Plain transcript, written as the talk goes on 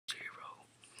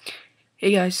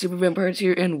Hey guys, Super Vampires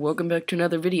here, and welcome back to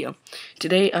another video.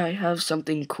 Today I have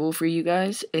something cool for you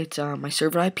guys. It's my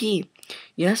server IP.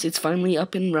 Yes, it's finally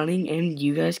up and running, and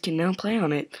you guys can now play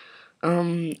on it.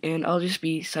 And I'll just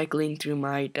be cycling through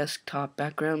my desktop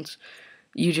backgrounds.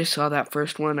 You just saw that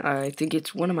first one. I think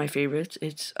it's one of my favorites.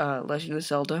 It's Legend of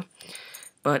Zelda,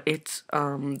 but it's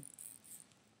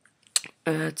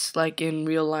like in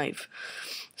real life.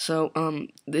 So,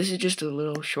 this is just a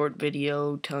little short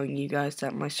video telling you guys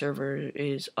that my server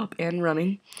is up and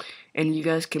running, and you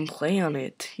guys can play on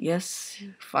it. Yes,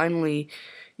 finally,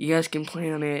 you guys can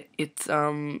play on it. It's,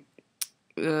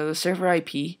 the server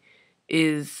IP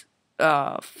is,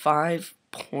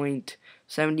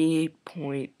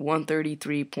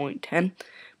 5.78.133.10,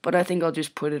 but I think I'll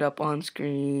just put it up on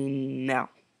screen now.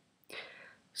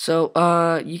 So,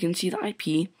 you can see the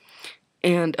IP.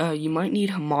 And you might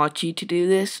need Hamachi to do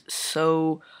this,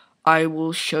 so I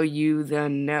will show you the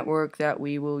network that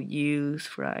we will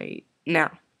use right now.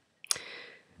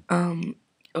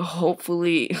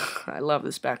 Hopefully, I love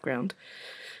this background.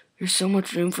 There's so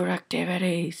much room for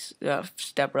activities.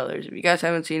 Step Brothers. If you guys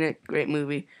haven't seen it, great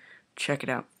movie. Check it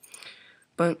out.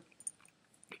 But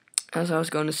as I was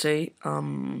going to say,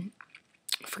 I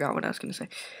forgot what I was going to say.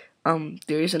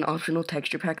 There is an optional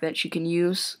texture pack that you can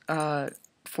use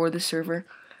for the server.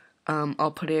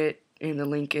 I'll put it in the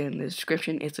link in the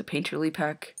description. It's a Painterly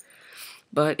pack,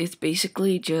 but it's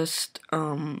basically just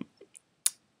a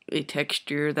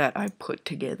texture that I put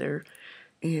together,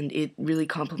 and it really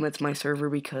complements my server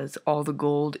because all the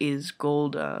gold is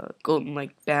golden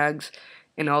like bags,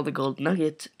 and all the gold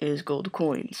nuggets is gold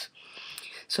coins.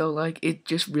 So like it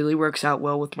just really works out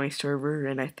well with my server,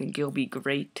 and I think it'll be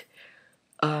great.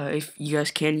 If you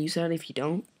guys can use that, if you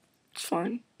don't, it's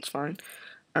fine. It's fine.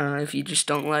 If you just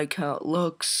don't like how it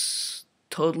looks,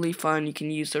 totally fine. You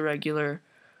can use the regular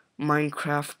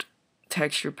Minecraft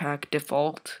texture pack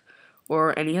default,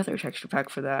 or any other texture pack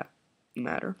for that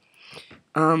matter.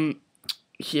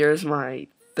 Here's my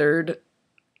third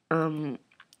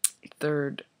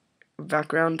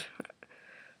background.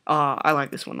 I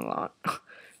like this one a lot.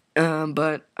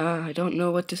 But I don't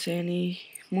know what to say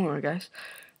anymore, guys.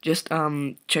 Just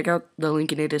check out the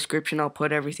link in the description. I'll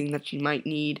put everything that you might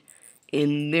need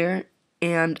in there.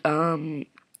 And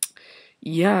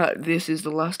yeah, this is the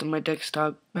last of my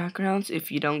desktop backgrounds,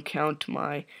 if you don't count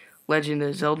my Legend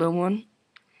of Zelda one.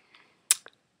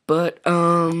 But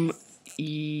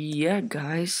yeah,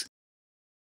 guys,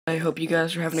 I hope you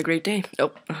guys are having a great day.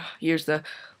 Oh, here's the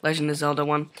Legend of Zelda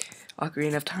one,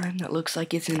 Ocarina of Time. That looks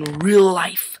like it's in real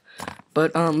life.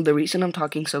 But the reason I'm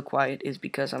talking so quiet is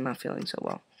because I'm not feeling so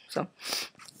well. So,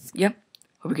 yeah,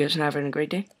 hope you guys are having a great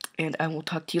day, and I will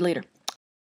talk to you later.